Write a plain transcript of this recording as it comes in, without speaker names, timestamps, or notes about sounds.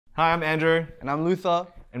Hi, I'm Andrew, And I'm Luther.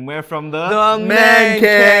 and we're from the Man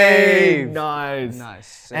Cave. Nice. Nice.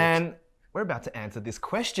 Sick. And we're about to answer this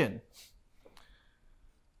question.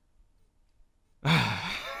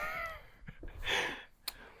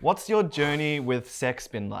 What's your journey with sex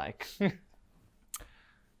been like?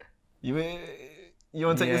 You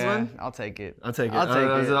want to take this one? I'll take it. I'll take it. I'll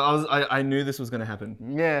take it. I knew this was going to happen,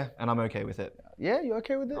 Yeah. and I'm okay with it. Yeah, you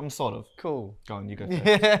okay with it? I'm sort of. Cool. Go on, you go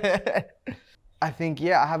first. I think,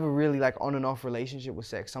 I have a really on and off relationship with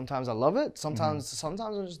sex. Sometimes I love it. Sometimes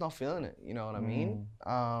I'm just not feeling it. You know what I mean?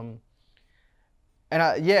 And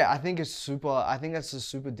I think that's a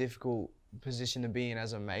super difficult position to be in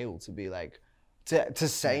as a male, to be to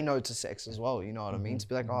say no to sex as well. You know what I mean? To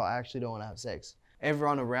be like, oh, I actually don't want to have sex.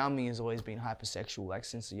 Everyone around me has always been hypersexual,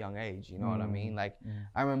 since a young age. You know what I mean? I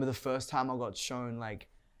remember the first time I got shown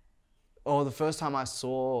or the first time I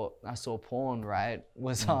saw porn, right?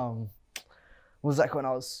 Was when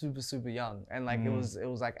I was super young, and it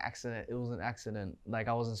was accident. It was an accident.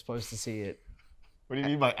 I wasn't supposed to see it. What do you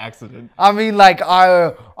mean by accident? I mean,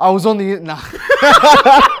 I was on the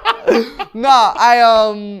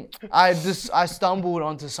I stumbled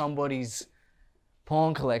onto somebody's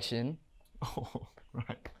porn collection. Oh,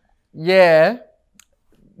 right. Yeah.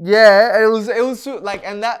 It was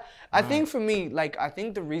and that I think for me, I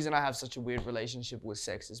think the reason I have such a weird relationship with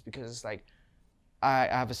sex is because it's I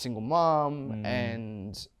have a single mom,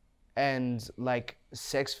 and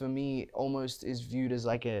sex for me almost is viewed as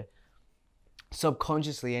a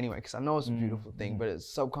subconsciously, anyway, because I know it's a beautiful thing, but it's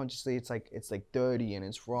subconsciously it's dirty and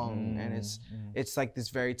it's wrong, and it's this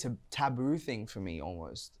very taboo thing for me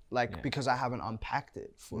almost, because I haven't unpacked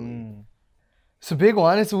it fully. It's a big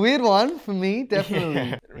one. It's a weird one for me,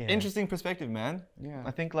 definitely. Yeah. Interesting perspective, man. Yeah.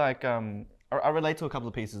 I think I relate to a couple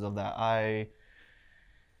of pieces of that. I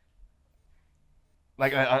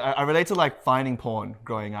relate to finding porn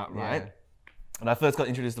growing up, right? Yeah. And I first got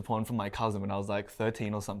introduced to porn from my cousin when I was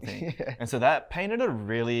 13 or something. Yeah. And so that painted a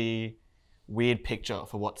really weird picture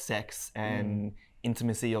for what sex and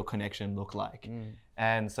intimacy or connection look like.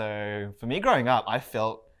 And so for me growing up, I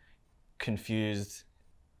felt confused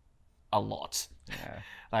a lot. Yeah.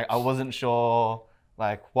 I wasn't sure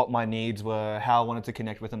what my needs were, how I wanted to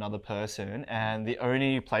connect with another person. And the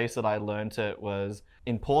only place that I learned it was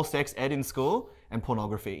in poor sex ed in school and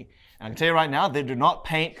pornography. And I can tell you right now, they do not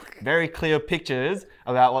paint very clear pictures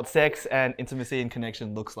about what sex and intimacy and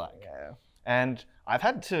connection looks like. Yeah. And I've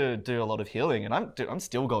had to do a lot of healing, and I'm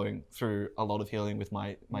still going through a lot of healing with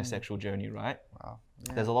my sexual journey, right? Wow.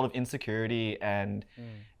 Yeah. There's a lot of insecurity and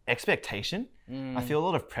expectation. I feel a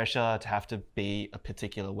lot of pressure to have to be a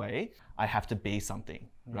particular way. I have to be something,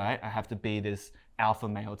 right? I have to be this alpha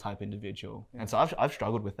male type individual. And so I've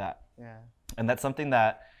struggled with that. Yeah. And that's something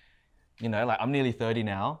that, I'm nearly 30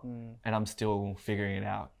 now, and I'm still figuring it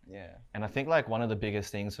out. Yeah. And I think one of the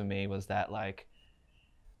biggest things for me was that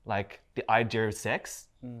the idea of sex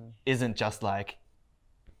isn't just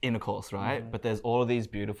intercourse, right? But there's all of these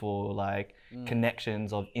beautiful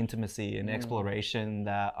connections of intimacy and exploration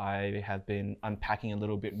that I have been unpacking a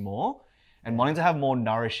little bit more, and wanting to have more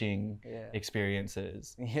nourishing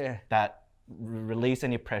experiences that release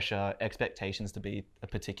any pressure, expectations to be a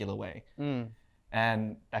particular way.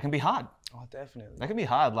 And that can be hard. Oh, definitely. That can be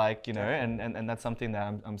hard, and that's something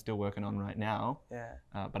that I'm still working on right now. Yeah.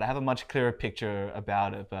 But I have a much clearer picture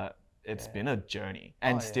about it, but it's been a journey,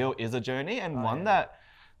 and still is a journey, and one that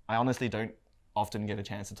I honestly don't often get a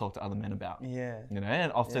chance to talk to other men about. Yeah.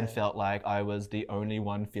 And often felt like I was the only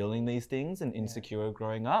one feeling these things and insecure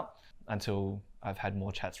growing up, until I've had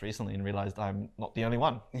more chats recently and realized I'm not the only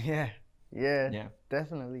one. Yeah.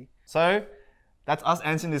 Definitely. So that's us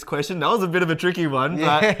answering this question. That was a bit of a tricky one,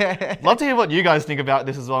 but love to hear what you guys think about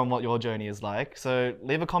this as well and what your journey is like. So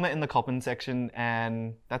leave a comment in the comment section,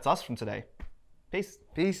 and that's us from today. Peace.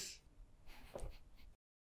 Peace.